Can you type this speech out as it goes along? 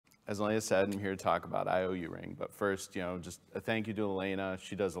as Elena said, I'm here to talk about IOU Ring. But first, just a thank you to Elena.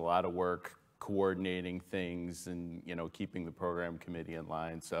 She does a lot of work coordinating things and, keeping the program committee in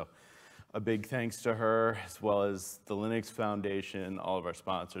line. So a big thanks to her, as well as the Linux Foundation, all of our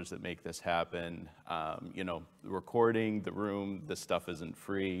sponsors that make this happen. The recording, the room, this stuff isn't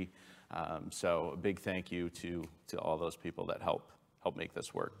free. So a big thank you to all those people that help make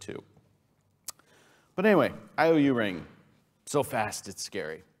this work too. But anyway, IOU Ring, so fast it's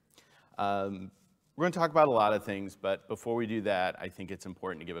scary. We're going to talk about a lot of things, but before we do that, I think it's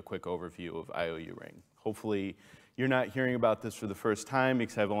important to give a quick overview of IOU Ring. Hopefully, you're not hearing about this for the first time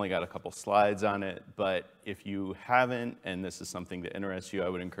because I've only got a couple slides on it, but if you haven't, and this is something that interests you, I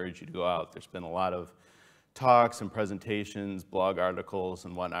would encourage you to go out. There's been a lot of talks and presentations, blog articles,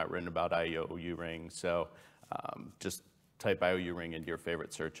 and whatnot written about IOU Ring, so just type IOU Ring into your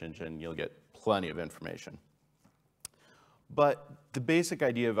favorite search engine, you'll get plenty of information. But the basic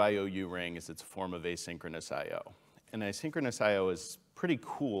idea of IOU Ring is it's a form of asynchronous I/O. And asynchronous I/O is pretty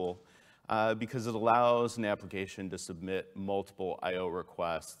cool because it allows an application to submit multiple I/O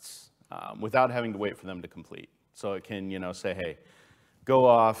requests without having to wait for them to complete. So it can, say, hey, go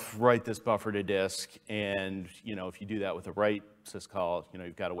off, write this buffer to disk, and if you do that with a write syscall,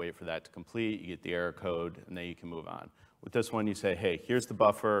 you've got to wait for that to complete, you get the error code, and then you can move on. With this one, you say, hey, here's the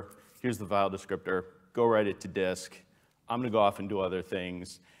buffer, here's the file descriptor, go write it to disk, I'm going to go off and do other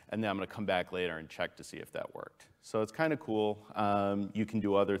things, and then I'm going to come back later and check to see if that worked. So it's kind of cool. You can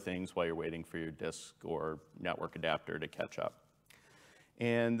do other things while you're waiting for your disk or network adapter to catch up.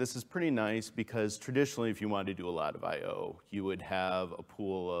 And this is pretty nice because traditionally, if you wanted to do a lot of I/O, you would have a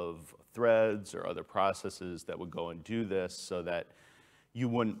pool of threads or other processes that would go and do this so that you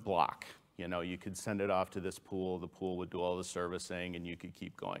wouldn't block. You could send it off to this pool, the pool would do all the servicing, and you could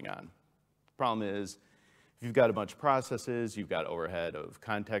keep going on. The problem is, if you've got a bunch of processes, you've got overhead of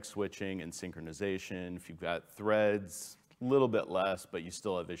context switching and synchronization. If you've got threads, a little bit less, but you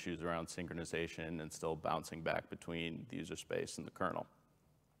still have issues around synchronization and still bouncing back between the user space and the kernel.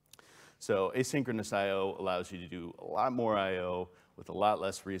 So asynchronous I/O allows you to do a lot more I/O with a lot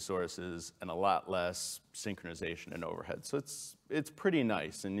less resources and a lot less synchronization and overhead. So it's pretty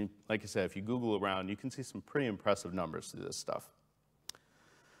nice. And like I said, if you Google around, you can see some pretty impressive numbers through this stuff.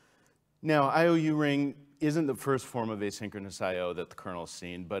 Now, IOU Ring isn't the first form of asynchronous I/O that the kernel's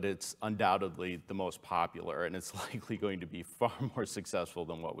seen, but it's undoubtedly the most popular, and it's likely going to be far more successful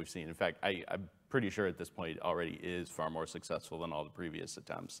than what we've seen. In fact, I'm pretty sure at this point it already is far more successful than all the previous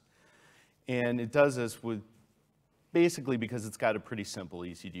attempts. And it does this with basically because it's got a pretty simple,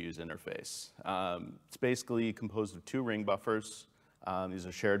 easy-to-use interface. It's basically composed of 2 ring buffers. These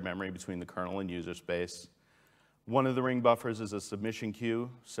are shared memory between the kernel and user space. One of the ring buffers is a submission queue,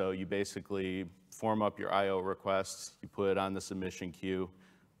 so you basically form up your I/O requests, you put it on the submission queue,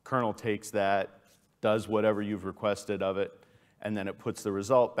 kernel takes that, does whatever you've requested of it, and then it puts the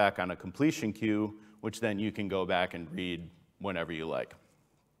result back on a completion queue, which then you can go back and read whenever you like.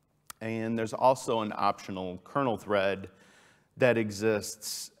 And there's also an optional kernel thread that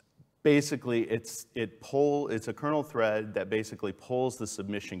exists. Basically, it's a kernel thread that basically pulls the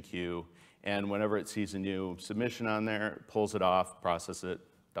submission queue, and whenever it sees a new submission on there, it pulls it off, processes it,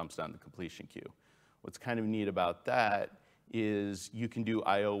 dumps it on the completion queue. What's kind of neat about that is you can do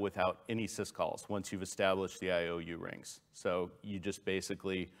I/O without any syscalls once you've established the IOU rings. So you just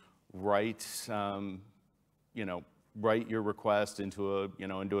basically write your request into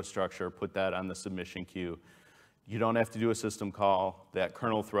a structure, put that on the submission queue. You don't have to do a system call. That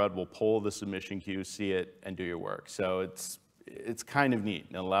kernel thread will pull the submission queue, see it, and do your work. So it's kind of neat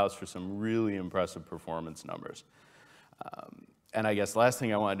and allows for some really impressive performance numbers. And I guess last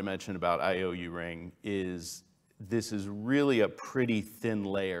thing I wanted to mention about IOU Ring is this is really a pretty thin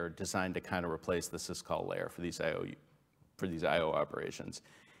layer designed to kind of replace the syscall layer for these I/O operations.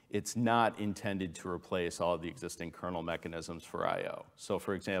 It's not intended to replace all of the existing kernel mechanisms for I/O. So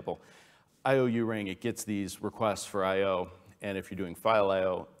for example, IOU Ring, it gets these requests for I/O, and if you're doing file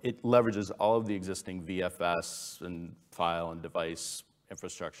I/O, it leverages all of the existing VFS and file and device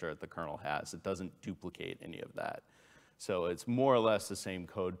infrastructure that the kernel has. It doesn't duplicate any of that. So it's more or less the same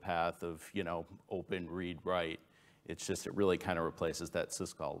code path of, open, read, write. It's just it really kind of replaces that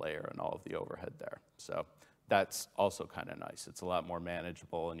syscall layer and all of the overhead there. So that's also kind of nice. It's a lot more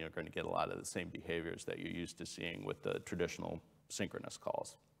manageable, and you're going to get a lot of the same behaviors that you're used to seeing with the traditional synchronous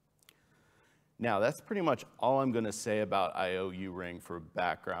calls. Now, that's pretty much all I'm going to say about IOU Ring for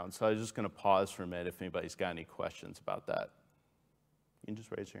background. So I was just going to pause for a minute if anybody's got any questions about that. You can just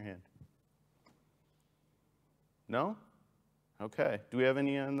raise your hand. No? Okay. Do we have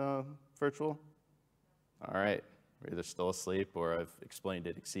any on the virtual? All right. We're either still asleep or I've explained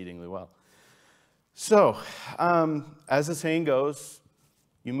it exceedingly well. So, as the saying goes,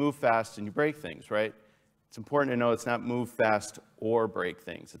 you move fast and you break things, right? It's important to know it's not move fast or break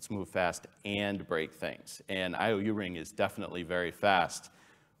things. It's move fast and break things. And IOU ring is definitely very fast,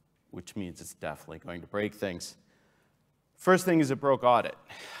 which means it's definitely going to break things. First thing is it broke audit.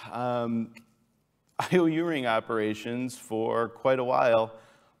 IOU ring operations for quite a while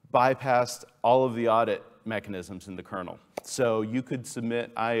bypassed all of the audit mechanisms in the kernel. So you could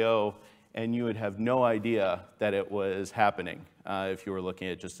submit IO and you would have no idea that it was happening if you were looking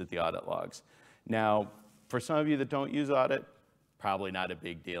at just at the audit logs. Now, for some of you that don't use audit, probably not a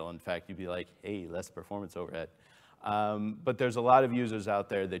big deal. In fact, you'd be like, hey, less performance overhead. But there's a lot of users out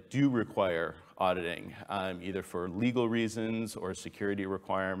there that do require auditing, either for legal reasons or security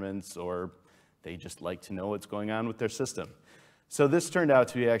requirements, or they just like to know what's going on with their system. So this turned out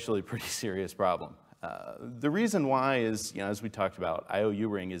to be actually a pretty serious problem. The reason why is, as we talked about, IOU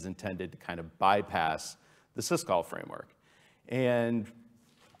ring is intended to kind of bypass the syscall framework. And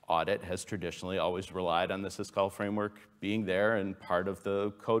audit has traditionally always relied on the syscall framework being there and part of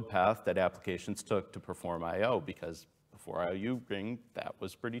the code path that applications took to perform IO, because before IOU ring, that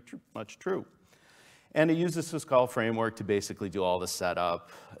was pretty much true. And it used the syscall framework to basically do all the setup,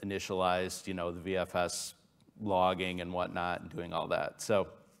 initialize, the VFS logging and whatnot, and doing all that. So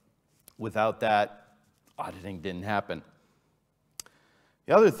without that, auditing didn't happen.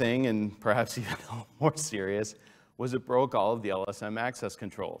 The other thing, and perhaps even a little more serious, was it broke all of the LSM access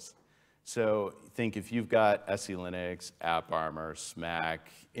controls. So think if you've got SE Linux, AppArmor, SMAC,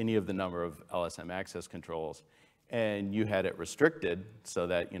 any of the number of LSM access controls, and you had it restricted so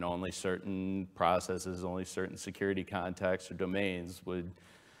that only certain processes, only certain security contexts or domains would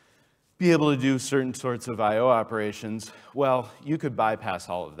be able to do certain sorts of IO operations, well, you could bypass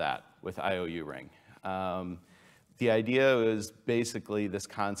all of that with IOU ring. The idea is basically this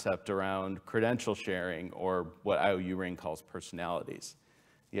concept around credential sharing, or what IOU ring calls personalities.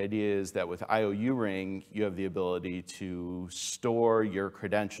 The idea is that with IOU ring, you have the ability to store your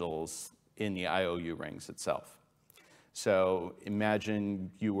credentials in the IOU rings itself. So imagine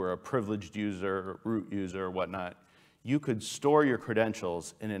you were a privileged user, root user, or whatnot. You could store your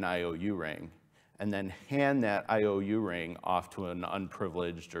credentials in an IOU ring and then hand that IOU ring off to an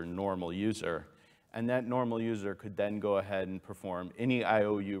unprivileged or normal user. And that normal user could then go ahead and perform any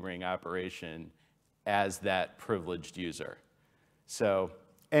IOU ring operation as that privileged user. So,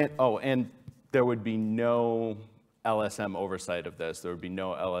 and there would be no LSM oversight of this. There would be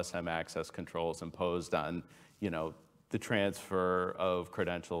no LSM access controls imposed on, the transfer of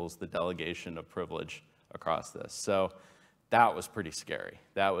credentials, the delegation of privilege across this. So that was pretty scary.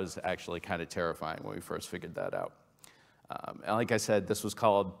 That was actually kind of terrifying when we first figured that out. And like I said, this was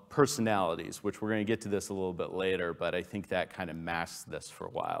called personalities, which we're going to get to this a little bit later, but I think that kind of masks this for a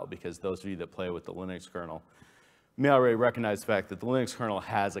while, because those of you that play with the Linux kernel may already recognize the fact that the Linux kernel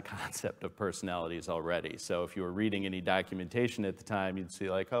has a concept of personalities already. So if you were reading any documentation at the time, you'd see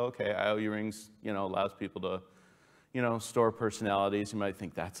like, oh, okay, IOU rings, allows people to, store personalities. You might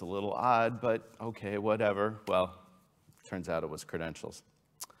think that's a little odd, but okay, whatever. Well, turns out it was credentials.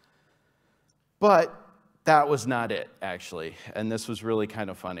 But that was not it, actually. And this was really kind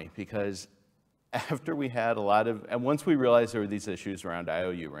of funny, because after we had and once we realized there were these issues around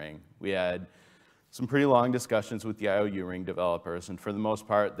IOU ring, we had some pretty long discussions with the IOU ring developers, and for the most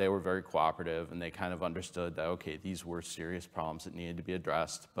part, they were very cooperative, and they kind of understood that, okay, these were serious problems that needed to be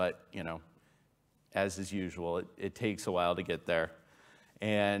addressed, but, as is usual, it takes a while to get there.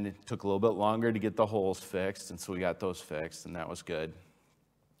 And it took a little bit longer to get the holes fixed, and so we got those fixed, and that was good.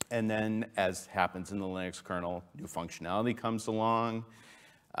 And then, as happens in the Linux kernel, new functionality comes along.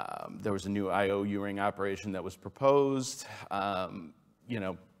 There was a new IOU ring operation that was proposed. Some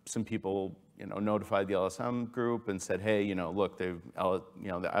people, notified the LSM group and said, hey, look, the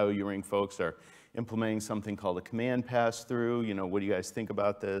IOU ring folks are implementing something called a command pass-through. What do you guys think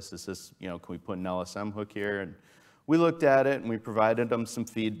about this? Is this, can we put an LSM hook here? And we looked at it and we provided them some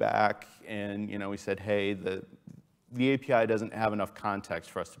feedback, and we said, hey, the API doesn't have enough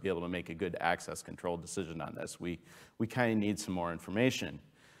context for us to be able to make a good access control decision on this. We kind of need some more information.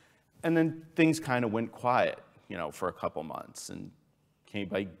 And then things kind of went quiet, for a couple months. And can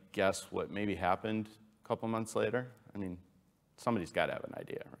anybody guess what maybe happened a couple months later? I mean, somebody's got to have an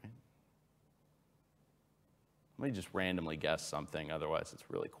idea, right? Let me just randomly guess something, otherwise it's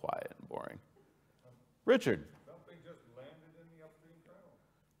really quiet and boring. Richard. Something just landed in the upstream kernel.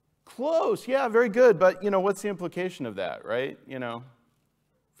 Close, yeah, very good. But, what's the implication of that, right?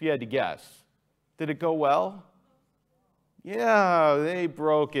 If you had to guess. Did it go well? Yeah, they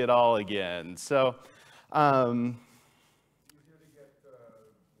broke it all again. So,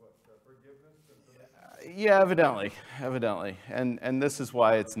 Yeah, evidently. And this is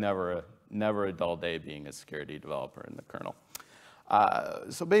why it's never a dull day being a security developer in the kernel.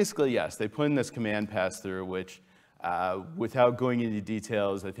 So basically, yes, they put in this command pass-through, which, without going into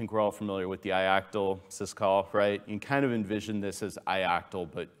details, I think we're all familiar with the ioctl syscall, right? You can kind of envision this as ioctl,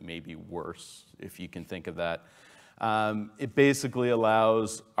 but maybe worse, if you can think of that. It basically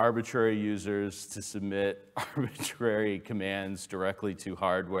allows arbitrary users to submit arbitrary commands directly to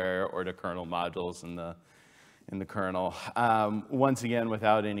hardware or to kernel modules in the kernel. Once again,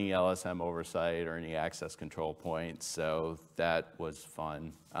 without any LSM oversight or any access control points, so that was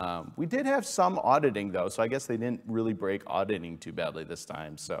fun. We did have some auditing though, so I guess they didn't really break auditing too badly this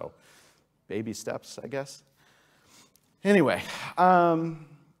time, so baby steps, I guess. Anyway,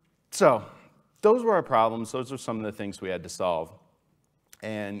 so those were our problems. Those are some of the things we had to solve.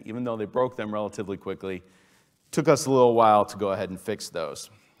 And even though they broke them relatively quickly, took us a little while to go ahead and fix those.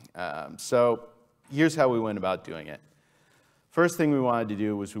 So here's how we went about doing it. First thing we wanted to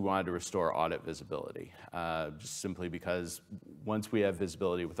do was we wanted to restore audit visibility, just simply because once we have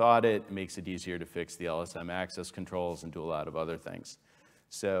visibility with audit, it makes it easier to fix the LSM access controls and do a lot of other things.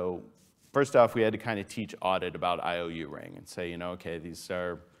 So first off, we had to kind of teach audit about IOU ring and say, okay,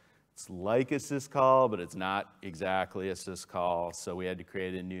 it's like a syscall, but it's not exactly a syscall. So we had to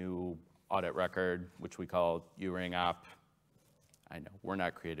create a new audit record, which we call uring op. I know, we're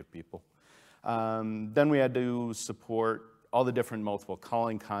not creative people. Then we had to support all the different multiple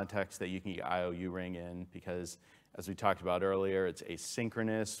calling contexts that you can get IOU ring in, because as we talked about earlier, it's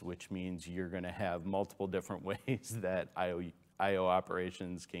asynchronous, which means you're going to have multiple different ways that IO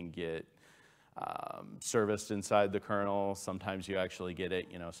operations can get serviced inside the kernel. Sometimes you actually get it,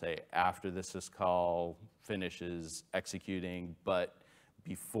 say after the syscall finishes executing, but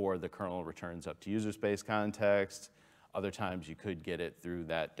before the kernel returns up to user space context. Other times you could get it through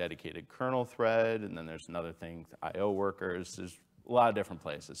that dedicated kernel thread, and then there's another thing, IO workers. There's a lot of different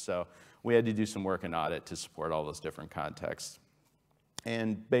places. So we had to do some work in audit to support all those different contexts.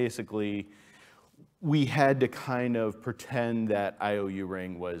 And basically, we had to kind of pretend that IOU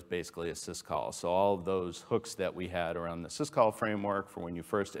ring was basically a syscall. So all of those hooks that we had around the syscall framework for when you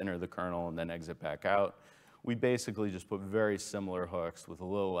first enter the kernel and then exit back out, we basically just put very similar hooks with a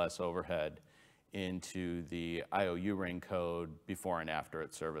little less overhead into the IOU ring code before and after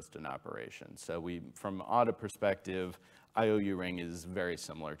it's serviced in operation. So from audit perspective, IOU ring is very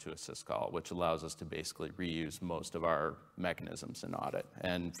similar to a syscall, which allows us to basically reuse most of our mechanisms in audit.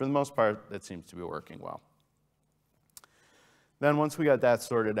 And for the most part, that seems to be working well. Then once we got that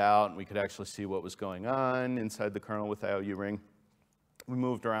sorted out and we could actually see what was going on inside the kernel with IOU ring, we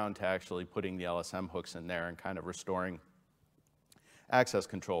moved around to actually putting the LSM hooks in there and kind of restoring access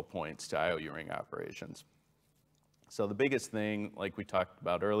control points to IOU ring operations. So the biggest thing, like we talked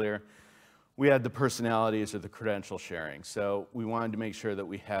about earlier, we had the personalities or the credential sharing. So we wanted to make sure that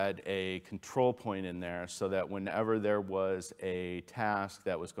we had a control point in there so that whenever there was a task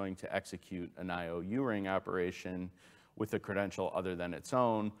that was going to execute an IOU ring operation with a credential other than its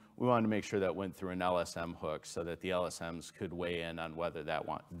own, we wanted to make sure that went through an LSM hook so that the LSMs could weigh in on whether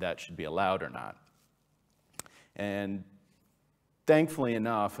that should be allowed or not. And thankfully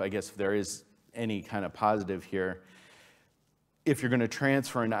enough, I guess if there is any kind of positive here, if you're going to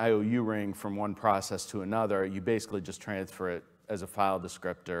transfer an IOU ring from one process to another, you basically just transfer it as a file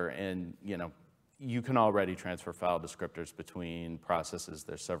descriptor, and you can already transfer file descriptors between processes.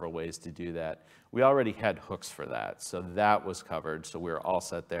 There's several ways to do that. We already had hooks for that, so that was covered, so we were all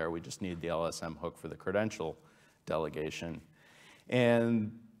set there. We just need the LSM hook for the credential delegation.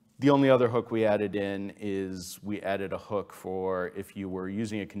 And the only other hook we added in is we added a hook for if you were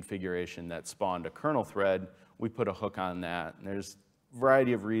using a configuration that spawned a kernel thread, we put a hook on that. And there's a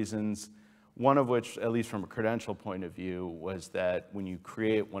variety of reasons, one of which, at least from a credential point of view, was that when you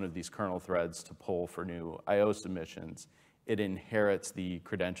create one of these kernel threads to pull for new IO submissions, it inherits the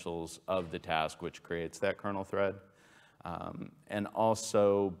credentials of the task which creates that kernel thread. And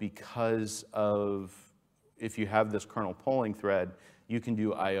also because of, if you have this kernel polling thread, you can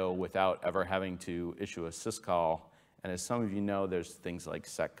do IO without ever having to issue a syscall. And as some of you know, there's things like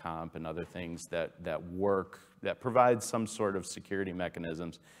seccomp and other things that provide some sort of security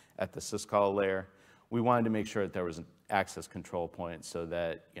mechanisms at the syscall layer. We wanted to make sure that there was an access control point so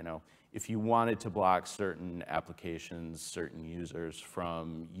that, if you wanted to block certain applications, certain users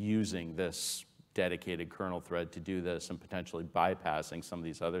from using this dedicated kernel thread to do this and potentially bypassing some of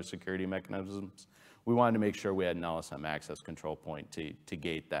these other security mechanisms, we wanted to make sure we had an LSM access control point to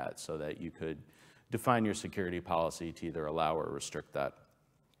gate that so that you could define your security policy to either allow or restrict that.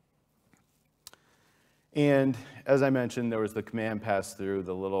 And as I mentioned, there was the command pass-through,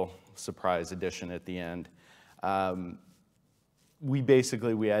 the little surprise addition at the end. We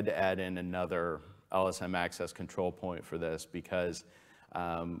had to add in another LSM access control point for this because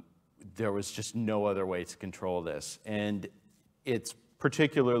there was just no other way to control this. And it's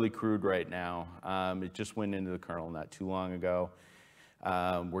particularly crude right now. It just went into the kernel not too long ago.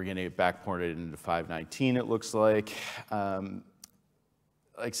 We're going to get backported into 5.19, it looks like.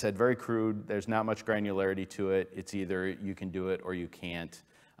 Like I said, very crude. There's not much granularity to it. It's either you can do it or you can't.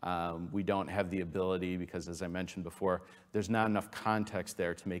 We don't have the ability because, as I mentioned before, there's not enough context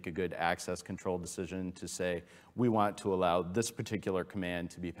there to make a good access control decision to say, we want to allow this particular command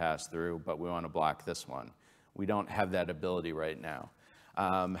to be passed through, but we want to block this one. We don't have that ability right now.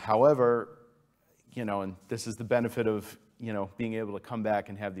 However, and this is the benefit of, being able to come back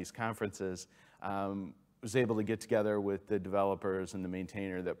and have these conferences. Was able to get together with the developers and the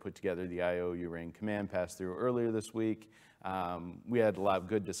maintainer that put together the IOU ring command pass-through earlier this week. We had a lot of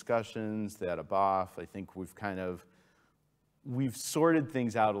good discussions. They had a BOF. I think we've sorted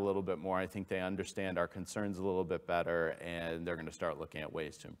things out a little bit more. I think they understand our concerns a little bit better, and they're going to start looking at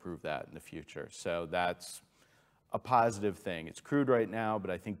ways to improve that in the future. So that's a positive thing. It's crude right now,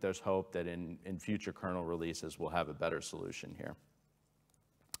 but I think there's hope that in future kernel releases we'll have a better solution here.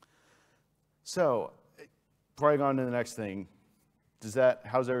 So, before I go on to the next thing,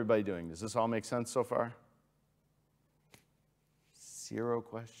 how's everybody doing? Does this all make sense so far? 0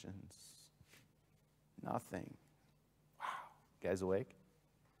 questions. Nothing. Wow. You guys awake?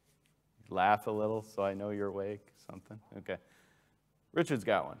 Laugh a little so I know you're awake. Something? Okay. Richard's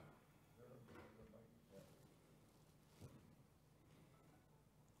got one.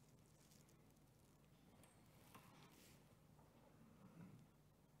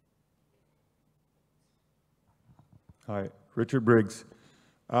 Hi, Richard Briggs.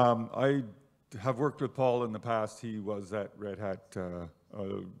 I have worked with Paul in the past. He was at Red Hat a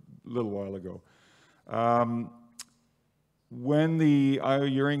little while ago. When the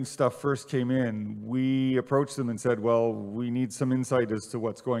IOU ring stuff first came in, we approached them and said, well, we need some insight as to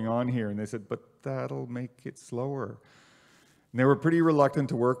what's going on here. And they said, but that'll make it slower. And they were pretty reluctant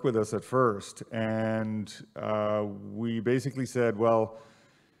to work with us at first. And we basically said, well,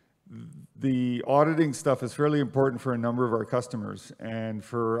 the auditing stuff is fairly important for a number of our customers and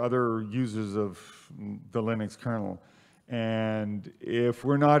for other users of the Linux kernel. And if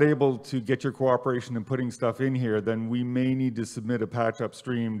we're not able to get your cooperation in putting stuff in here, then we may need to submit a patch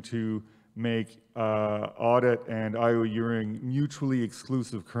upstream to make audit and IOU ring mutually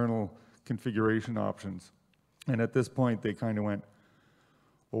exclusive kernel configuration options. And at this point, they kind of went,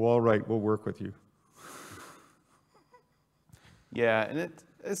 oh, all right, we'll work with you. Yeah, and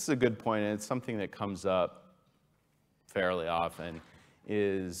it's a good point, and it's something that comes up fairly often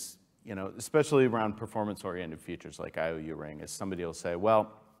is, especially around performance-oriented features like IOU ring, is somebody will say,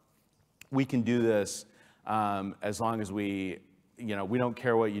 well, we can do this as long as we don't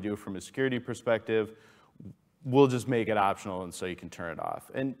care what you do from a security perspective. We'll just make it optional, and so you can turn it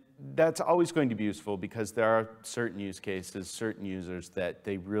off. And that's always going to be useful because there are certain use cases, certain users that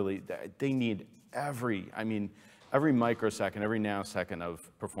they need every microsecond, every nanosecond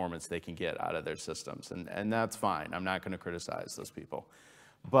of performance they can get out of their systems. And that's fine. I'm not going to criticize those people.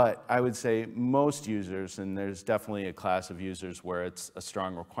 But I would say most users, and there's definitely a class of users where it's a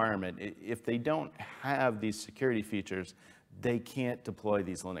strong requirement, if they don't have these security features, they can't deploy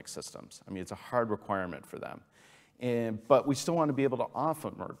these Linux systems. I mean, it's a hard requirement for them. But we still want to be able to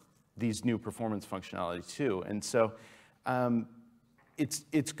offer these new performance functionality too. And so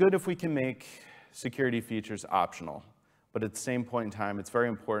it's good if we can make security features optional, but at the same point in time, it's very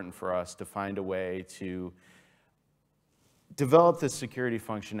important for us to find a way to develop the security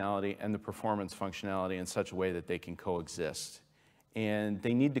functionality and the performance functionality in such a way that they can coexist. And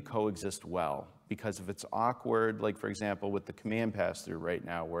they need to coexist well, because if it's awkward, like for example, with the command pass-through right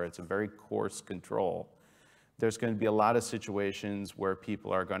now, where it's a very coarse control, there's going to be a lot of situations where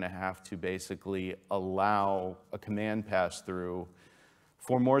people are going to have to basically allow a command pass-through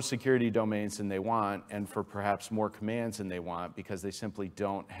for more security domains than they want and for perhaps more commands than they want because they simply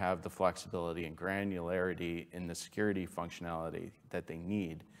don't have the flexibility and granularity in the security functionality that they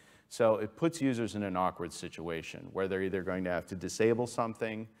need. So it puts users in an awkward situation where they're either going to have to disable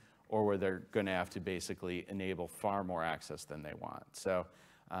something or where they're going to have to basically enable far more access than they want. So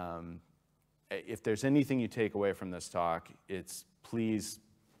if there's anything you take away from this talk, it's please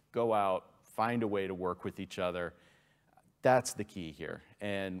go out, find a way to work with each other. That's the key here.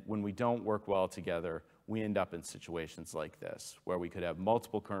 And when we don't work well together, we end up in situations like this, where we could have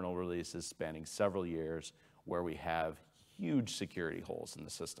multiple kernel releases spanning several years, where we have huge security holes in the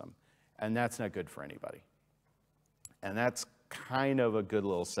system. and that's not good for anybody. And that's kind of a good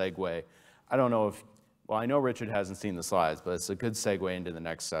little segue. I don't know if, well, I know Richard hasn't seen the slides, but it's a good segue into the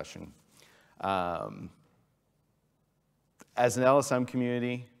next session. As an LSM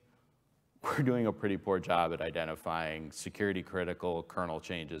community, we're doing a pretty poor job at identifying security critical kernel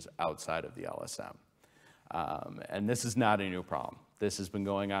changes outside of the LSM. And this is not a new problem. This has been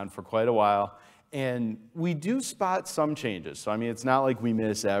going on for quite a while. And we do spot some changes. So, I mean, it's not like we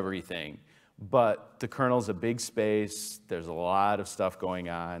miss everything, but the kernel's a big space. There's a lot of stuff going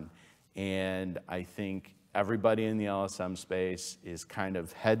on. And I think everybody in the LSM space is kind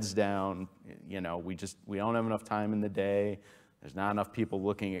of heads down. You know, we don't have enough time in the day. There's not enough people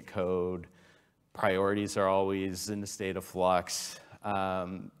looking at code. Priorities are always in a state of flux.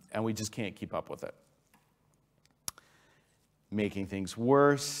 And we just can't keep up with it. Making things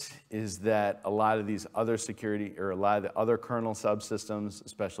worse is that a lot of these other security, or a lot of the other kernel subsystems,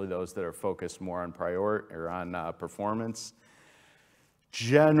 especially those that are focused more on performance,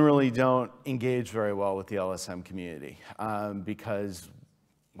 generally don't engage very well with the LSM community because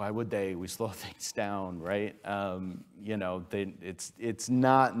why would they? We slow things down, right? You know, it's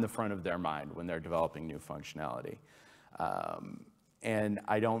not in the front of their mind when they're developing new functionality. And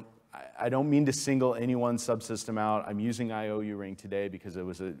I don't mean to single any one subsystem out. I'm using IOU ring today because it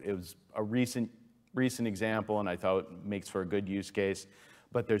was a recent example, and I thought it makes for a good use case.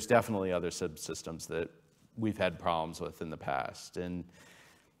 But there's definitely other subsystems that we've had problems with in the past, and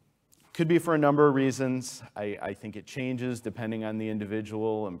could be for a number of reasons. I think it changes depending on the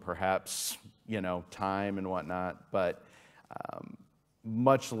individual and perhaps, you know, time and whatnot. But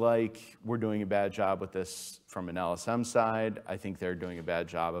much like we're doing a bad job with this from an LSM side, I think they're doing a bad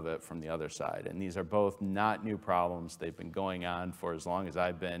job of it from the other side. And these are both not new problems. They've been going on for as long as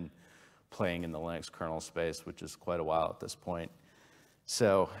I've been playing in the Linux kernel space, which is quite a while at this point.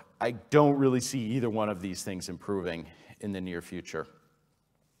 So I don't really see either one of these things improving in the near future.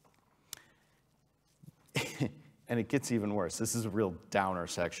 And it gets even worse. This is a real downer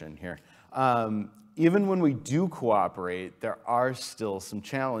section here. Even when we do cooperate, there are still some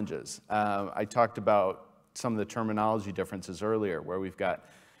challenges. I talked about some of the terminology differences earlier, where we've got,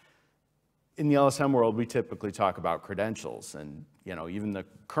 in the LSM world, we typically talk about credentials, and you know, even the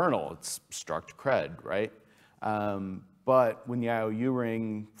kernel, it's struct cred, right? But when the IOU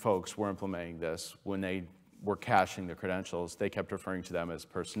ring folks were implementing this, when they were caching the credentials, they kept referring to them as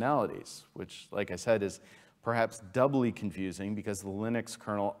personalities, which, like I said, is perhaps doubly confusing because the Linux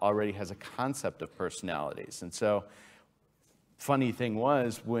kernel already has a concept of personalities. And so, funny thing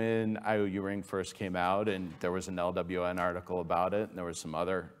was, when IOU ring first came out, and there was an LWN article about it, and there was some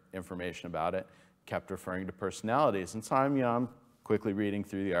other information about it, kept referring to personalities. And so I'm quickly reading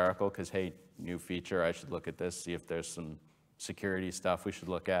through the article because, hey, new feature, I should look at this, see if there's some security stuff we should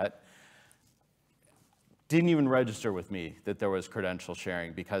look at. Didn't even register with me that there was credential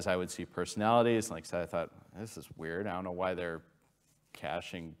sharing because I would see personalities. Like I said, I thought, this is weird. I don't know why they're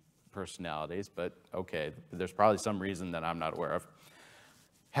caching personalities, but okay, there's probably some reason that I'm not aware of.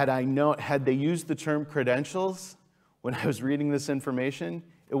 Had they used the term credentials when I was reading this information,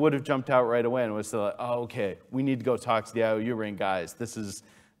 it would have jumped out right away and was like, oh, okay, we need to go talk to the IOU ring guys.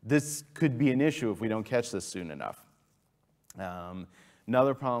 This could be an issue if we don't catch this soon enough.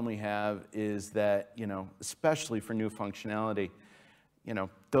 Another problem we have is that, you know, especially for new functionality, you know,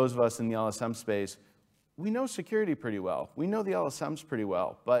 those of us in the LSM space, we know security pretty well. We know the LSMs pretty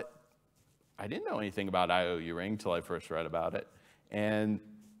well, but I didn't know anything about IOU ring until I first read about it. And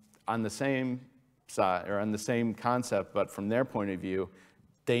on the same side, or on the same concept, but from their point of view,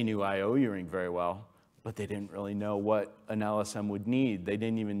 they knew IOU ring very well, but they didn't really know what an LSM would need. They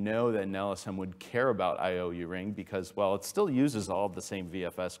didn't even know that an LSM would care about IOU ring because, well, it still uses all of the same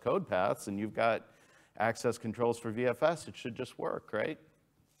VFS code paths, and you've got access controls for VFS. It should just work, right?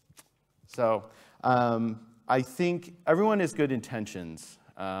 So I think everyone has good intentions,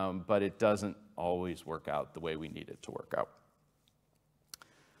 but it doesn't always work out the way we need it to work out.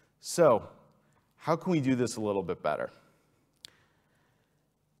 So how can we do this a little bit better?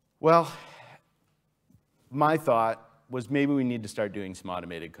 Well, my thought was maybe we need to start doing some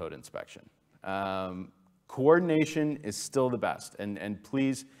automated code inspection. Coordination is still the best. And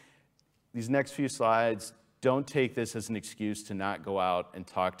please, these next few slides, don't take this as an excuse to not go out and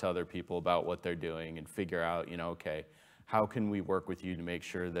talk to other people about what they're doing and figure out, you know, okay, how can we work with you to make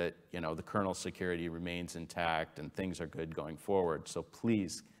sure that, you know, the kernel security remains intact and things are good going forward. So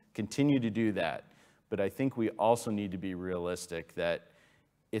please continue to do that. But I think we also need to be realistic that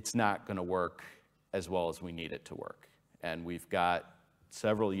it's not going to work as well as we need it to work. And we've got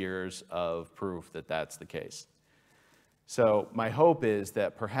several years of proof that that's the case. So my hope is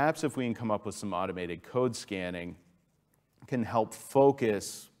that perhaps if we can come up with some automated code scanning, can help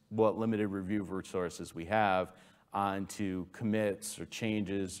focus what limited review resources we have onto commits or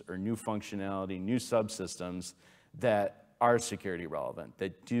changes or new functionality, new subsystems that are security relevant,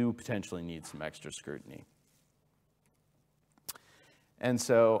 that do potentially need some extra scrutiny. And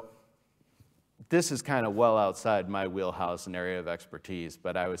so this is kind of well outside my wheelhouse and area of expertise,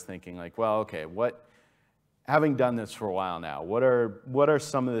 but I was thinking like, well, okay, having done this for a while now, what are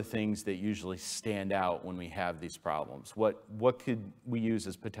some of the things that usually stand out when we have these problems? What could we use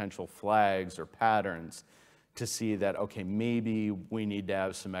as potential flags or patterns to see that, okay, maybe we need to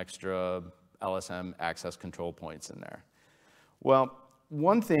have some extra LSM access control points in there? Well,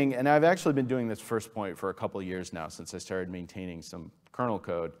 one thing, and I've actually been doing this first point for a couple of years now since I started maintaining some kernel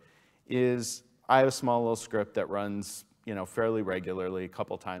code, is I have a small little script that runs, fairly regularly, a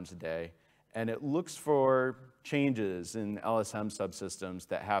couple times a day, and it looks for changes in LSM subsystems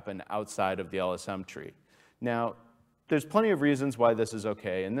that happen outside of the LSM tree. Now, there's plenty of reasons why this is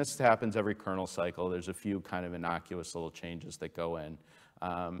okay, and this happens every kernel cycle. There's a few kind of innocuous little changes that go in,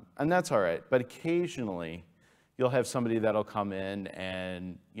 and that's all right. But occasionally, you'll have somebody that'll come in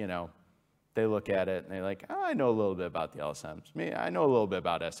and, they look at it and they're like, oh, I know a little bit about the LSMs. I know a little bit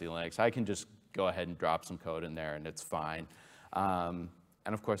about SE Linux. I can just go ahead and drop some code in there and it's fine. And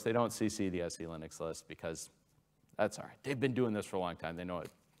of course, they don't CC the SE Linux list because that's all right. They've been doing this for a long time. They know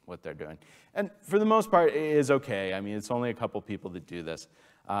what they're doing. And for the most part, it is okay. I mean, it's only a couple people that do this.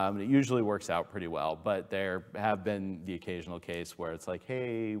 It usually works out pretty well, but there have been the occasional case where it's like,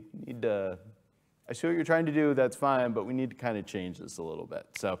 hey, we need to, I see what you're trying to do, that's fine, but we need to kind of change this a little bit.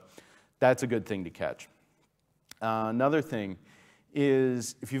 So that's a good thing to catch. Another thing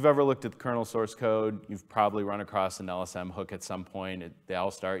is, if you've ever looked at the kernel source code, you've probably run across an LSM hook at some point. They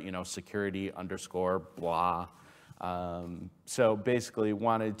all start, security underscore blah. So basically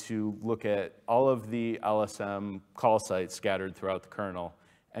wanted to look at all of the LSM call sites scattered throughout the kernel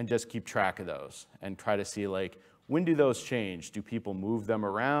and just keep track of those and try to see like, when do those change? Do people move them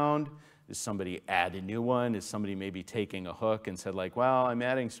around? Does somebody add a new one? Is somebody maybe taking a hook and said like, well, I'm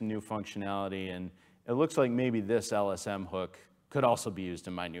adding some new functionality and it looks like maybe this LSM hook could also be used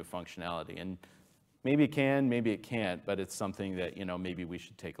in my new functionality. And maybe it can, maybe it can't, but it's something that, maybe we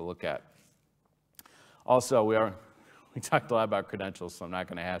should take a look at. Also, we talked a lot about credentials, so I'm not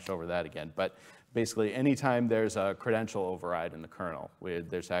going to hash over that again. But basically, anytime there's a credential override in the kernel,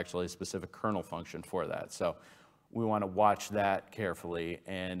 there's actually a specific kernel function for that. So we want to watch that carefully,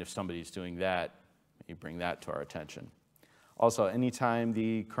 and if somebody's doing that, you bring that to our attention. Also, anytime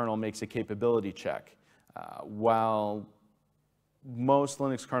the kernel makes a capability check, while most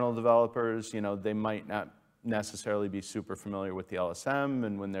Linux kernel developers, they might not necessarily be super familiar with the LSM,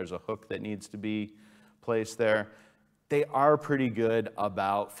 and when there's a hook that needs to be placed there, they are pretty good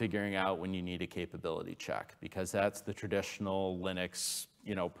about figuring out when you need a capability check, because that's the traditional Linux,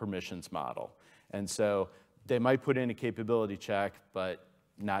 permissions model. And so they might put in a capability check, but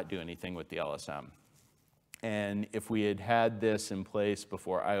not do anything with the LSM. And if we had had this in place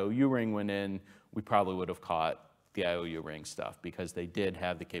before IOU ring went in, we probably would have caught the IOU ring stuff because they did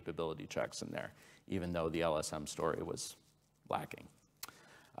have the capability checks in there, even though the LSM story was lacking.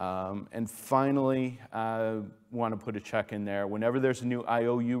 And finally, I want to put a check in there. Whenever there's a new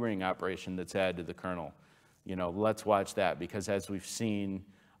IOU ring operation that's added to the kernel, let's watch that, because as we've seen,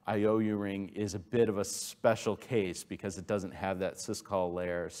 IOU ring is a bit of a special case because it doesn't have that syscall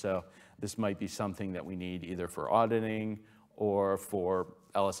layer. So this might be something that we need either for auditing or for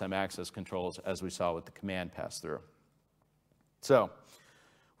LSM access controls, as we saw with the command pass-through. So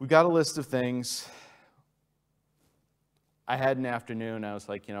we've got a list of things. I had an afternoon. I was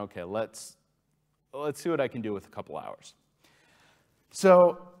like, okay, let's see what I can do with a couple hours.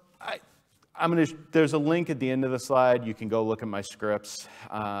 So there's a link at the end of the slide. You can go look at my scripts.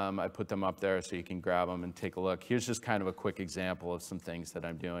 I put them up there so you can grab them and take a look. Here's just kind of a quick example of some things that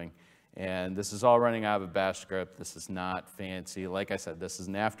I'm doing. And this is all running out of a bash script. This is not fancy. Like I said, this is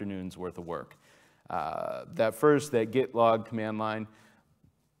an afternoon's worth of work. That git log command line,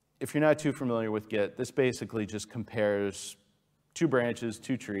 if you're not too familiar with Git, this basically just compares two branches,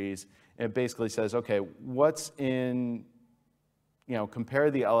 two trees, and it basically says, okay, what's in,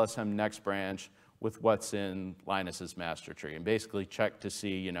 compare the LSM next branch with what's in Linus's master tree, and basically check to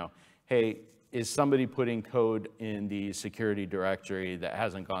see, hey, is somebody putting code in the security directory that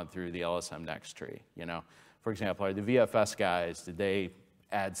hasn't gone through the LSM next tree? For example, are the VFS guys, did they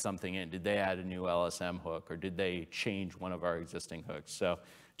add something in? Did they add a new LSM hook, or did they change one of our existing hooks? So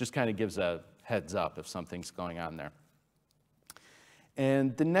just kind of gives a heads up if something's going on there.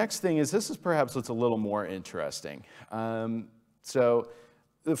 And the next thing is, this is perhaps what's a little more interesting. So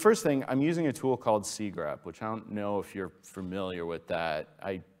the first thing, I'm using a tool called cgrep, which I don't know if you're familiar with that.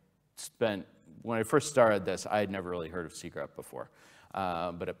 When I first started this, I had never really heard of cgrep before,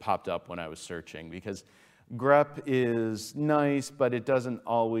 but it popped up when I was searching, because grep is nice, but it doesn't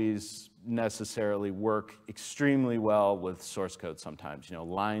always necessarily work extremely well with source code sometimes. You know,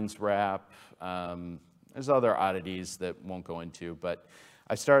 lines wrap, there's other oddities that won't go into, but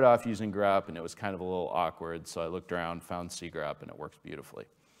I started off using grep and it was kind of a little awkward, so I looked around, found cgrep, and it works beautifully.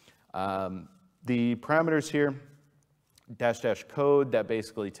 The parameters here, -- code, that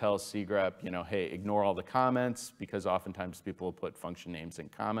basically tells cgrep, you know, hey, ignore all the comments, because oftentimes people will put function names in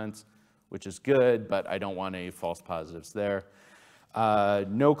comments, which is good, but I don't want any false positives there.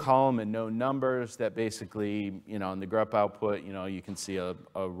 No column and no numbers, that basically, you know, in the grep output, you know, you can see a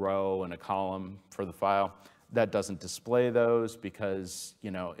row and a column for the file. That doesn't display those, because,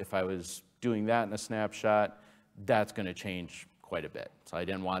 you know, if I was doing that in a snapshot, that's going to change quite a bit. So I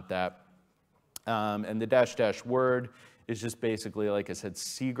didn't want that. And the -- word is just basically, like I said,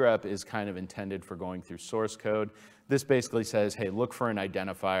 cgrep is kind of intended for going through source code. This basically says, hey, look for an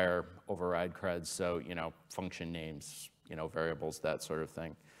identifier, override creds, so, you know, function names, you know, variables, that sort of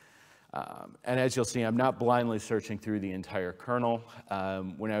thing. And as you'll see, I'm not blindly searching through the entire kernel.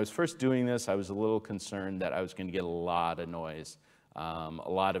 When I was first doing this, I was a little concerned that I was going to get a lot of noise, a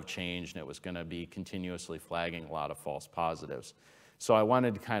lot of change, and it was going to be continuously flagging a lot of false positives. So I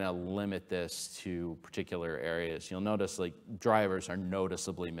wanted to kind of limit this to particular areas. You'll notice, like, drivers are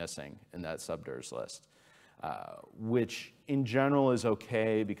noticeably missing in that subdirs list, which in general is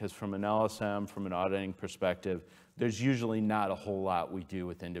okay, because from an LSM, from an auditing perspective, there's usually not a whole lot we do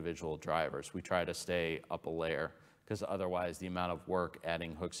with individual drivers. We try to stay up a layer, because otherwise the amount of work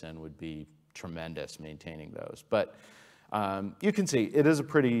adding hooks in would be tremendous maintaining those. But you can see it is a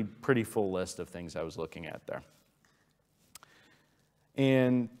pretty full list of things I was looking at there.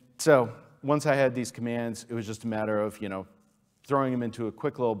 And so once I had these commands, it was just a matter of, you know, throwing them into a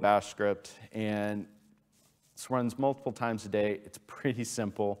quick little bash script, and this runs multiple times a day. It's pretty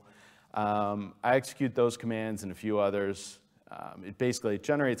simple. I execute those commands and a few others. It basically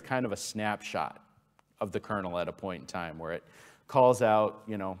generates kind of a snapshot of the kernel at a point in time, where it calls out,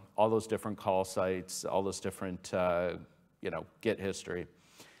 you know, all those different call sites, all those different, you know, Git history.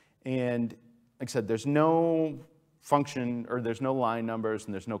 And like I said, there's no function, or there's no line numbers,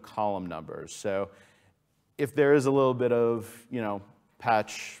 and there's no column numbers. So if there is a little bit of, you know,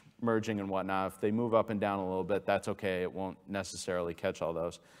 patch merging and whatnot, if they move up and down a little bit, that's okay. It won't necessarily catch all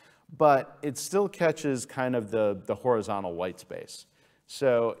those. But it still catches kind of the horizontal white space.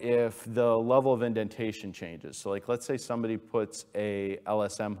 So if the level of indentation changes, so like let's say somebody puts a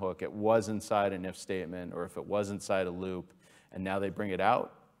LSM hook, it was inside an if statement, or if it was inside a loop, and now they bring it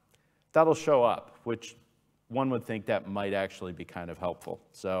out, that'll show up, which one would think that might actually be kind of helpful.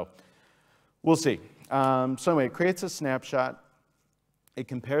 So we'll see. So anyway, it creates a snapshot. It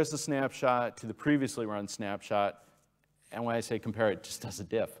compares the snapshot to the previously run snapshot. And when I say compare, it just does a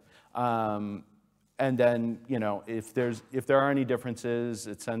diff. And then, you know, if there are any differences,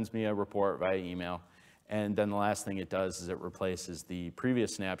 it sends me a report via email. And then the last thing it does is it replaces the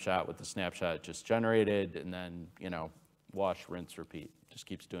previous snapshot with the snapshot it just generated, and then, you know, wash, rinse, repeat. Just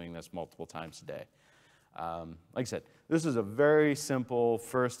keeps doing this multiple times a day. Like I said, this is a very simple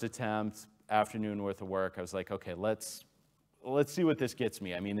first attempt, afternoon worth of work. I was like, okay, let's see what this gets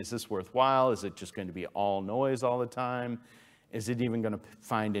me. I mean, is this worthwhile? Is it just going to be all noise all the time? Is it even going to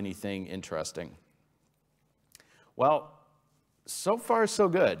find anything interesting? Well, so far so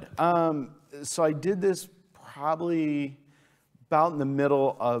good. So I did this probably about in the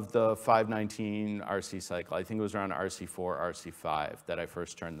middle of the 5.19 RC cycle. I think it was around RC4, RC5 that I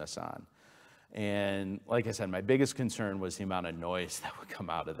first turned this on. And like I said, my biggest concern was the amount of noise that would come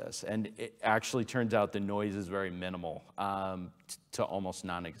out of this. And it actually turns out the noise is very minimal to almost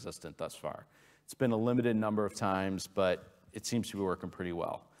non-existent thus far. It's been a limited number of times, but it seems to be working pretty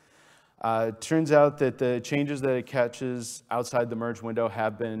well. It turns out that the changes that it catches outside the merge window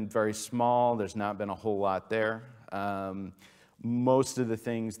have been very small. There's not been a whole lot there. Most of the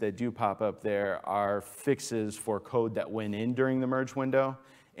things that do pop up there are fixes for code that went in during the merge window.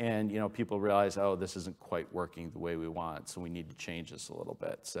 And, you know, people realize, oh, this isn't quite working the way we want, so we need to change this a little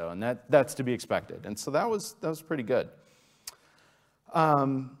bit. So, and that's to be expected. And so that was pretty good.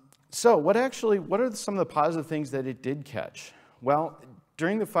 So what are some of the positive things that it did catch? Well,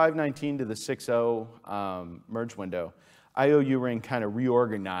 during the 5.19 to the 6.0 merge window, IOU Ring kind of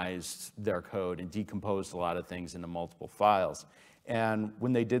reorganized their code and decomposed a lot of things into multiple files. And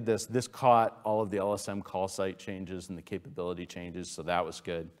when they did this, this caught all of the LSM call site changes and the capability changes, so that was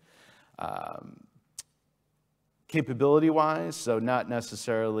good. Capability-wise, so not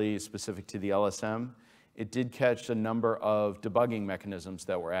necessarily specific to the LSM, it did catch a number of debugging mechanisms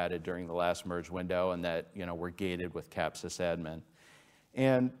that were added during the last merge window and that were gated with capsysadmin.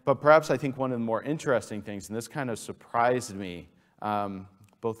 But perhaps I think one of the more interesting things, and this kind of surprised me,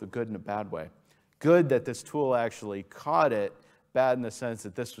 both a good and a bad way. Good that this tool actually caught it, bad in the sense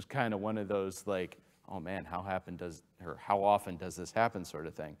that this was kind of one of those like, oh man, how often does this happen sort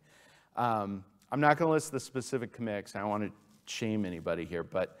of thing. I'm not going to list the specific commits. I don't want to shame anybody here,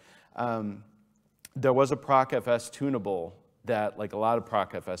 but there was a procfs tunable that, like a lot of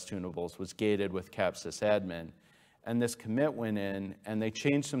procfs tunables, was gated with capsysadmin. And this commit went in, and they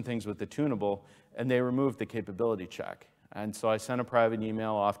changed some things with the tunable, and they removed the capability check. And so I sent a private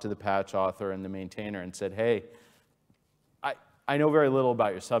email off to the patch author and the maintainer and said, hey, I know very little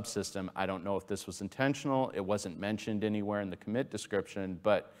about your subsystem. I don't know if this was intentional. It wasn't mentioned anywhere in the commit description,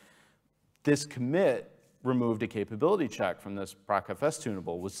 but this commit removed a capability check from this procfs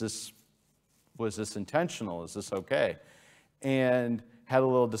tunable. Was this intentional? Is this okay? And had a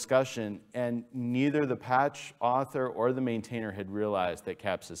little discussion, and neither the patch author or the maintainer had realized that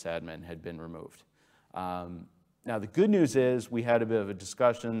capsysadmin had been removed. Now, the good news is we had a bit of a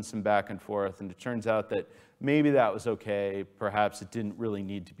discussion, some back and forth, and it turns out that maybe that was okay. Perhaps it didn't really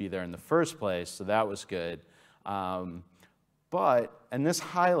need to be there in the first place, so that was good. And this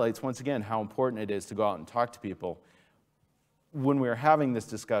highlights, once again, how important it is to go out and talk to people. When we were having this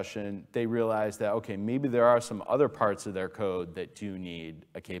discussion, they realized that, okay, maybe there are some other parts of their code that do need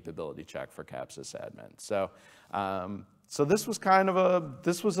a capability check for capsysadmin. So this was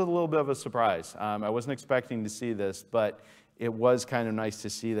a little bit of a surprise. I wasn't expecting to see this, but it was kind of nice to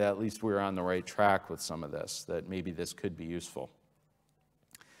see that at least we were on the right track with some of this, that maybe this could be useful.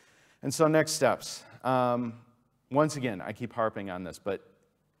 And so next steps. Once again, I keep harping on this, but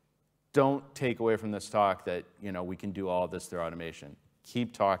don't take away from this talk that we can do all of this through automation.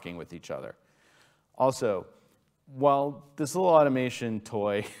 Keep talking with each other. Also, while this little automation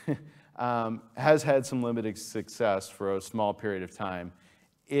toy has had some limited success for a small period of time,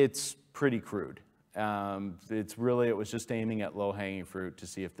 it's pretty crude. It was just aiming at low-hanging fruit to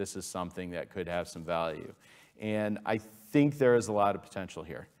see if this is something that could have some value. And I think there is a lot of potential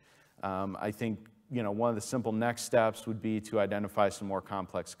here. I think one of the simple next steps would be to identify some more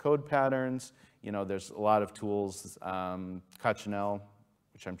complex code patterns. There's a lot of tools, Cochinelle,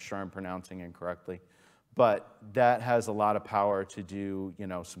 which I'm sure I'm pronouncing incorrectly, but that has a lot of power to do,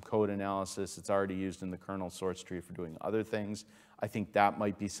 some code analysis. It's already used in the kernel source tree for doing other things. I think that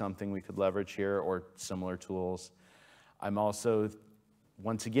might be something we could leverage here, or similar tools. I'm also,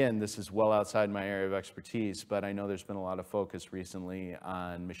 once again, this is well outside my area of expertise, but I know there's been a lot of focus recently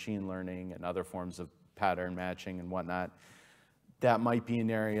on machine learning and other forms of pattern matching and whatnot. That might be an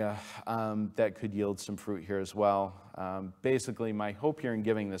area that could yield some fruit here as well. Basically, my hope here in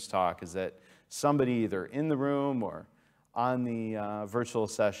giving this talk is that somebody either in the room or on the virtual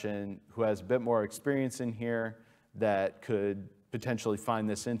session who has a bit more experience in here that could potentially find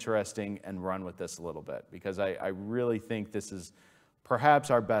this interesting and run with this a little bit, because I really think this is perhaps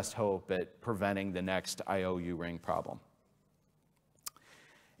our best hope at preventing the next IOU ring problem.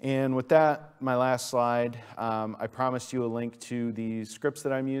 And with that, my last slide, I promised you a link to the scripts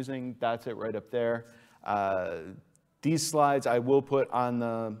that I'm using. That's it right up there. These slides I will put on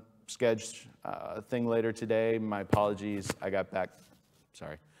the sketch thing later today. My apologies, I got back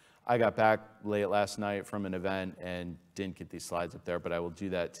late last night from an event and didn't get these slides up there, but I will do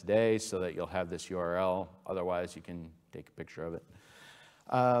that today so that you'll have this URL. Otherwise, you can take a picture of it.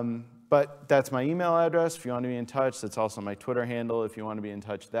 But that's my email address if you want to be in touch. That's also my Twitter handle if you want to be in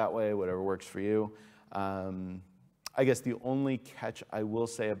touch that way, whatever works for you. I guess the only catch I will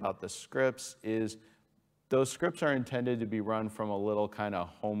say about the scripts is those scripts are intended to be run from a little kind of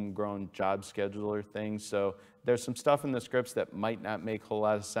homegrown job scheduler thing. So there's some stuff in the scripts that might not make a whole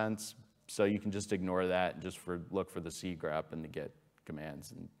lot of sense. So you can just ignore that and just look for the cgrep and the get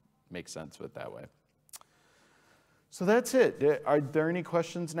commands and make sense of it that way. So that's it. Are there any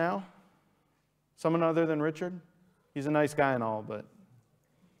questions now? Someone other than Richard? He's a nice guy and all, but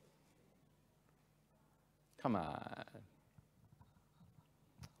come on.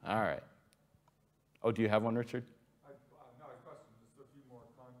 All right. Oh, do you have one, Richard? No, a question, just a few more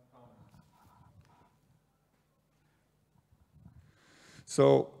comments.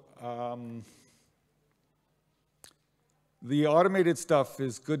 So, the automated stuff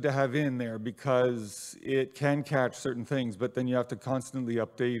is good to have in there because it can catch certain things, but then you have to constantly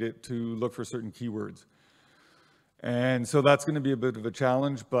update it to look for certain keywords. And so that's going to be a bit of a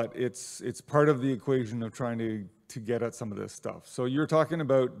challenge, but it's part of the equation of trying to get at some of this stuff. So you're talking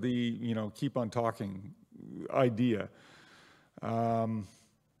about the, keep on talking idea. I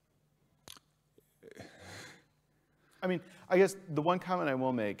mean, I guess the one comment I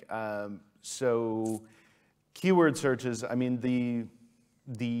will make, so keyword searches, I mean,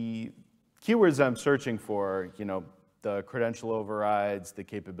 the keywords I'm searching for, the credential overrides, the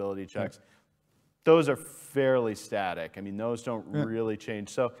capability checks, those are fairly static. I mean, those don't really change.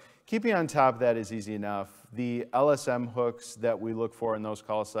 So keeping on top of that is easy enough. The LSM hooks that we look for in those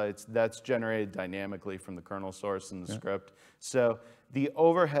call sites, that's generated dynamically from the kernel source in the script. So the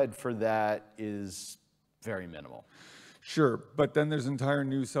overhead for that is very minimal. Sure, but then there's entire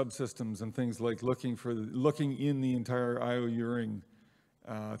new subsystems and things like looking in the entire IOU ring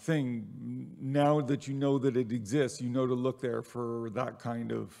thing. Now that you know that it exists, you know to look there for that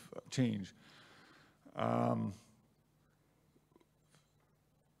kind of change.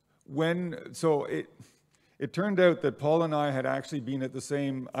 It turned out that Paul and I had actually been at the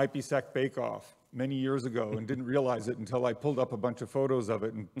same IPsec bake-off many years ago and didn't realize it until I pulled up a bunch of photos of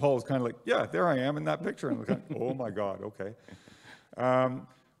it, and Paul's kind of like, yeah, there I am in that picture. And I'm like, oh my God, okay.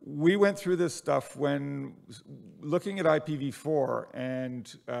 We went through this stuff when looking at IPv4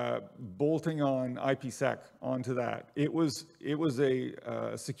 and bolting on IPsec onto that. It was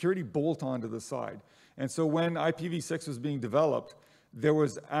a security bolt onto the side. And so when IPv6 was being developed, there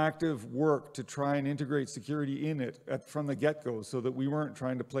was active work to try and integrate security in it from the get-go so that we weren't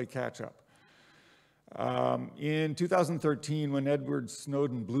trying to play catch-up. In 2013, when Edward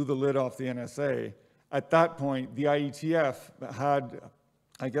Snowden blew the lid off the NSA, at that point, the IETF had,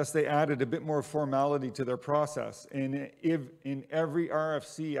 I guess they added a bit more formality to their process. And in every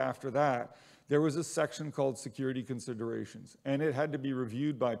RFC after that, there was a section called security considerations. And it had to be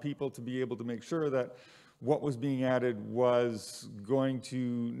reviewed by people to be able to make sure that what was being added was going to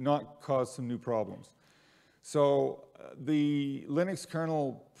not cause some new problems. So the Linux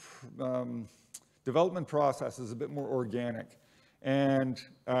kernel development process is a bit more organic. And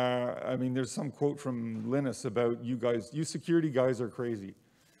I mean, there's some quote from Linus about you security guys are crazy,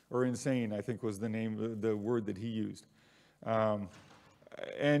 or insane, I think was the word that he used.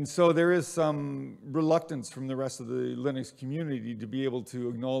 And so there is some reluctance from the rest of the Linux community to be able to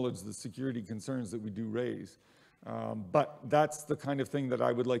acknowledge the security concerns that we do raise. But that's the kind of thing that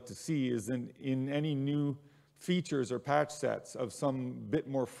I would like to see is in any new features or patch sets of some bit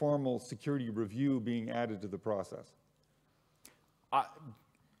more formal security review being added to the process.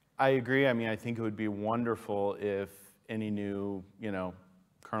 I agree. I mean, I think it would be wonderful if any new,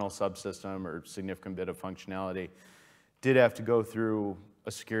 kernel subsystem or significant bit of functionality did have to go through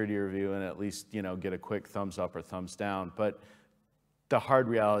a security review and at least, get a quick thumbs up or thumbs down. But the hard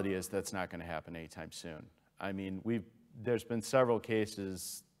reality is that's not going to happen anytime soon. I mean, there's been several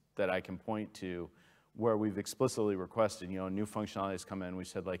cases that I can point to where we've explicitly requested, new functionalities come in. We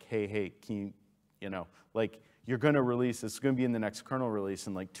said like, hey, can you, you're going to release, it's going to be in the next kernel release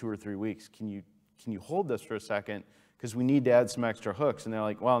in like 2 or 3 weeks. Can you hold this for a second? Because we need to add some extra hooks. And they're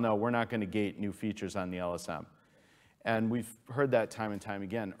like, well, no, we're not going to gate new features on the LSM. And we've heard that time and time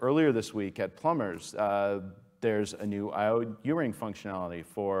again. Earlier this week at Plumbers, there's a new IOU ring functionality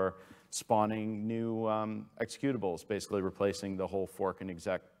for spawning new executables, basically replacing the whole fork and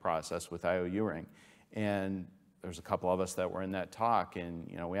exec process with IOU ring. And there's a couple of us that were in that talk, and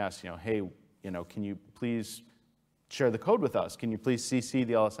we asked, hey, can you please share the code with us? Can you please CC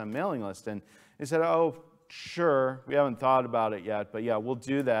the LSM mailing list? And they said, oh, sure, we haven't thought about it yet, but yeah, we'll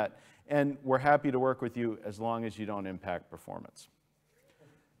do that. And we're happy to work with you as long as you don't impact performance.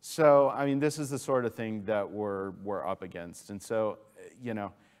 So, I mean, this is the sort of thing that we're up against. And so,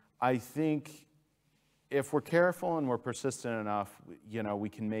 I think if we're careful and we're persistent enough, we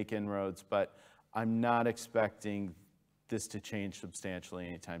can make inroads, but I'm not expecting this to change substantially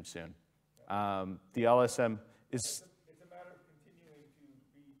anytime soon. The LSM is... It's a matter of continuing to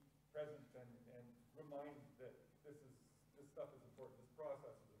be present and remind that this stuff is important, this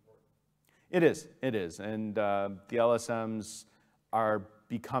process is important. It is. And the LSMs are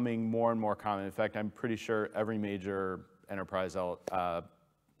becoming more and more common. In fact, I'm pretty sure every major enterprise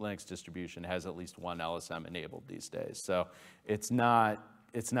Linux distribution has at least one LSM enabled these days. So it's not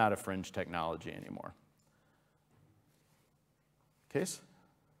a fringe technology anymore. Case?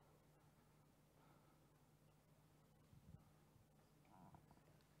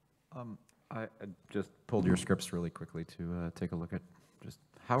 I just pulled your scripts really quickly to take a look at just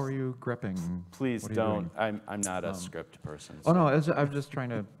how are you grepping? Please don't. I'm not a script person. So. Oh no, I'm just trying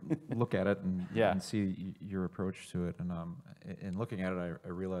to look at it and, yeah. and see your approach to it. And in looking at it, I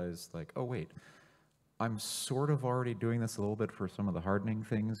realized like, oh wait, I'm sort of already doing this a little bit for some of the hardening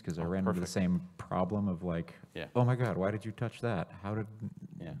things because I ran into the same problem of like, Yeah. oh my God, why did you touch that? How did,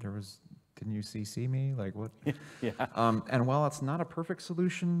 Yeah. didn't you CC me? Like what? Yeah. And while it's not a perfect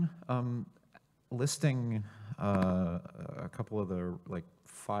solution, listing a couple of the like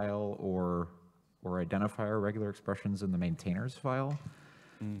file or identifier regular expressions in the maintainers file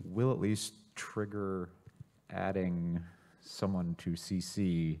will at least trigger adding someone to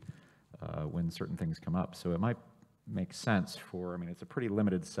CC when certain things come up. So it might make sense for, I mean, it's a pretty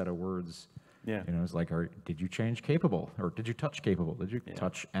limited set of words. Yeah. You know, it's like, did you change capable? Or did you touch capable? Did you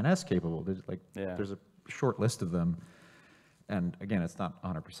touch NS capable? There's a short list of them. And again, it's not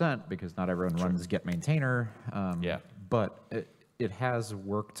 100% because not everyone runs get maintainer. But it has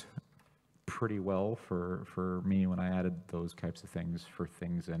worked pretty well for me when I added those types of things for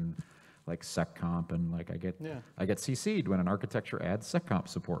things in like seccomp, and like I get CC'd when an architecture adds seccomp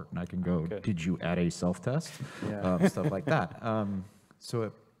support, and I can go, did you add a self-test? Stuff like that.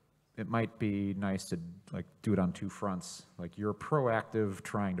 So it might be nice to like do it on two fronts. Like you're proactive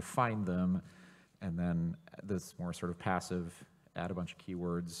trying to find them, and then this more sort of passive, add a bunch of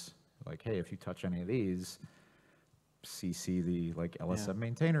keywords like, hey, if you touch any of these, CC the like LSM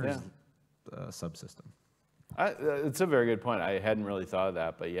maintainers subsystem. It's a very good point. I hadn't really thought of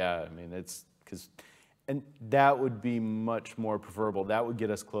that, but yeah, I mean, it's because, and that would be much more preferable. That would get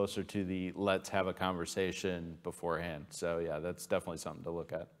us closer to the let's have a conversation beforehand. So yeah, that's definitely something to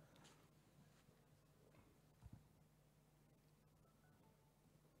look at.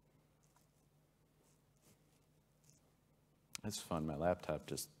 That's fun. My laptop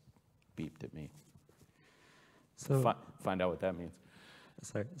just beeped at me. So find out what that means.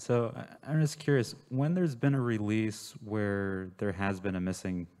 sorry. So I'm just curious, when there's been a release where there has been a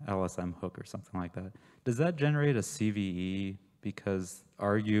missing LSM hook or something like that, does that generate a CVE because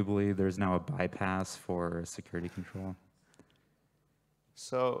arguably there's now a bypass for security control?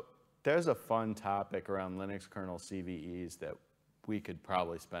 So there's a fun topic around Linux kernel CVEs that we could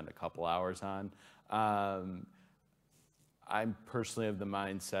probably spend a couple hours on. I'm personally of the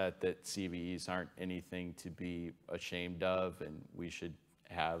mindset that CVEs aren't anything to be ashamed of, and we should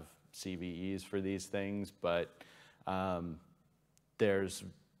have CVEs for these things, but there's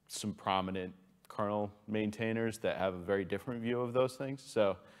some prominent kernel maintainers that have a very different view of those things.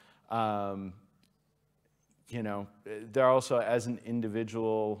 So, you know, they're also, as an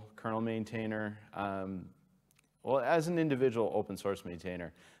individual kernel maintainer, well, as an individual open source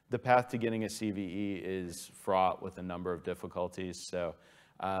maintainer, the path to getting a CVE is fraught with a number of difficulties. So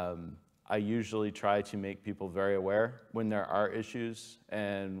I usually try to make people very aware when there are issues,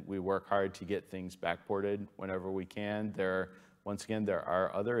 and we work hard to get things backported whenever we can. Once again, there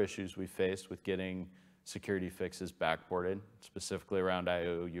are other issues we faced with getting security fixes backported, specifically around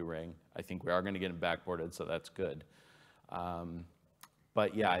IOU ring. I think we are going to get them backported, so that's good.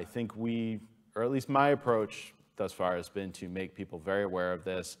 But yeah, I think or at least my approach thus far has been to make people very aware of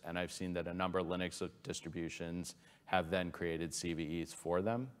this, and I've seen that a number of Linux distributions have then created CVEs for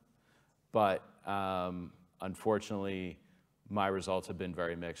them. But unfortunately, my results have been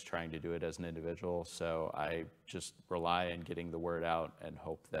very mixed trying to do it as an individual, so I just rely on getting the word out and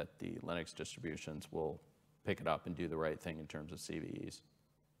hope that the Linux distributions will pick it up and do the right thing in terms of CVEs.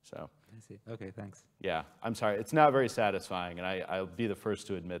 So, I see. Okay, thanks. Yeah, I'm sorry. It's not very satisfying, and I'll be the first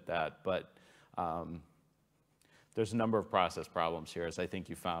to admit that, but there's a number of process problems here, as I think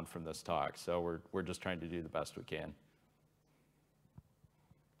you found from this talk, so we're just trying to do the best we can.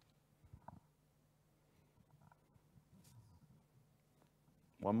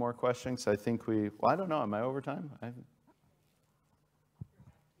 One more question, because I think well, I don't know, am I over time?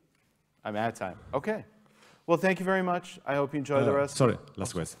 I'm at time. Okay. Well, thank you very much. I hope you enjoy the rest. Sorry,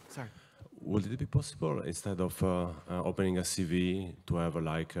 last question. Sorry. Would it be possible, instead of opening a CV, to have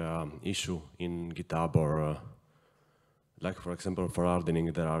like issue in GitHub, or like, for example, for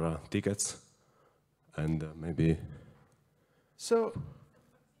hardening, there are tickets, and maybe... So,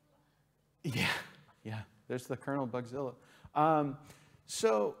 yeah, there's the kernel Bugzilla.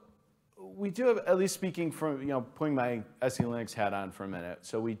 So we do have, at least speaking from, putting my SE Linux hat on for a minute,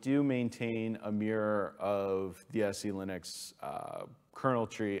 so we do maintain a mirror of the SE Linux kernel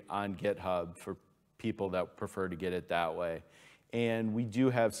tree on GitHub for people that prefer to get it that way. And we do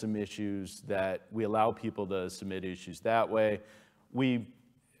have some issues that we allow people to submit issues that way.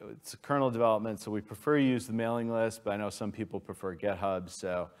 It's a kernel development, so we prefer to use the mailing list, but I know some people prefer GitHub,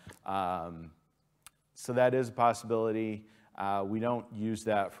 so that is a possibility. We don't use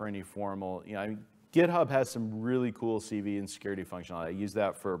that for any formal, GitHub has some really cool CV and security functionality. I use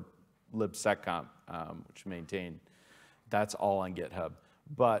that for libseccomp, which maintain. That's all on GitHub.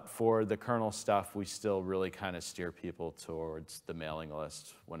 But for the kernel stuff, we still really kind of steer people towards the mailing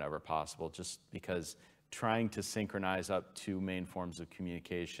list whenever possible, just because trying to synchronize up two main forms of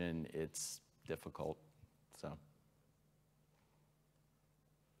communication, it's difficult, so.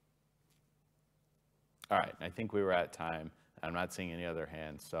 All right, I think we were at time. I'm not seeing any other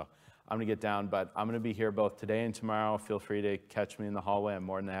hands, so I'm gonna get down, but I'm gonna be here both today and tomorrow. Feel free to catch me in the hallway. I'm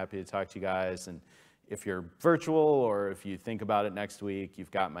more than happy to talk to you guys. And if you're virtual or if you think about it next week,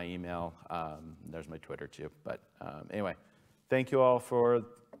 you've got my email. There's my Twitter too. But anyway, thank you all for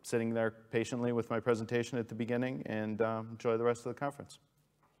sitting there patiently with my presentation at the beginning, and enjoy the rest of the conference.